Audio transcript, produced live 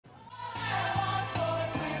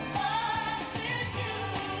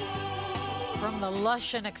From the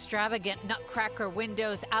lush and extravagant nutcracker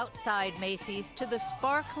windows outside Macy's to the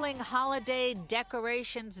sparkling holiday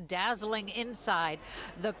decorations dazzling inside,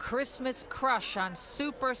 the Christmas crush on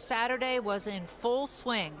Super Saturday was in full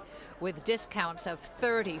swing. With discounts of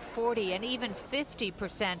 30, 40, and even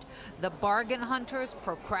 50%, the bargain hunters,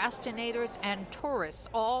 procrastinators, and tourists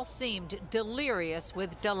all seemed delirious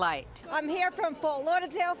with delight. I'm here from Fort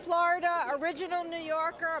Lauderdale, Florida, original New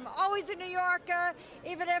Yorker. I'm always a New Yorker,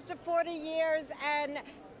 even after 40 years, and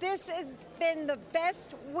this has been the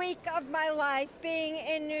best week of my life being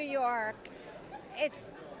in New York.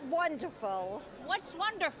 It's wonderful. What's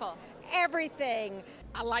wonderful? Everything.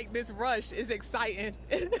 I like this rush. It's exciting.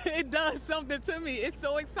 It does something to me. It's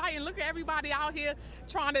so exciting. Look at everybody out here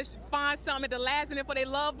trying to find something at the last minute for their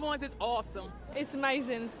loved ones. It's awesome. It's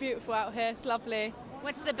amazing. It's beautiful out here. It's lovely.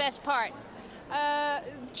 What's the best part?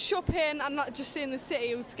 Shopping and not just seeing the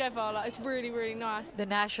city all together. Like, it's really, really nice. The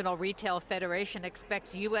National Retail Federation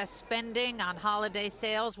expects U.S. spending on holiday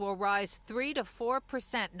sales will rise 3 to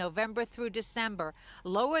 4% November through December,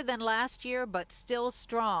 lower than last year but still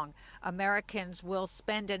strong. Americans will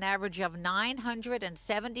spend an average of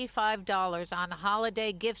 $975 on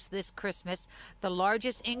holiday gifts this Christmas, the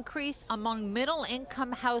largest increase among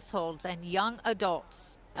middle-income households and young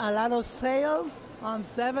adults. A lot of sales,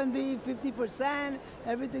 70, 50%.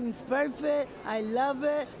 Everything is perfect. I love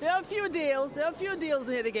it. There are a few deals. There are a few deals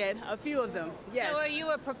here to get. A few of them. Yes. So are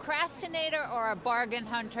you a procrastinator or a bargain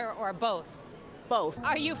hunter or both? Both.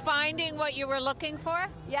 Are you finding what you were looking for?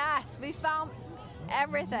 Yes, we found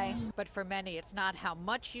everything. But for many, it's not how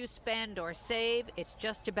much you spend or save. It's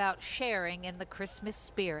just about sharing in the Christmas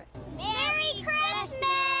spirit. Merry Christmas!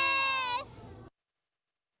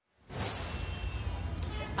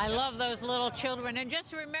 I love those little children. And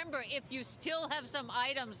just remember, if you still have some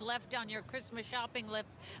items left on your Christmas shopping list,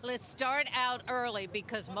 let's start out early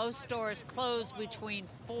because most stores close between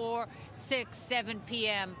 4, 6, 7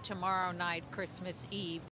 p.m. tomorrow night, Christmas Eve.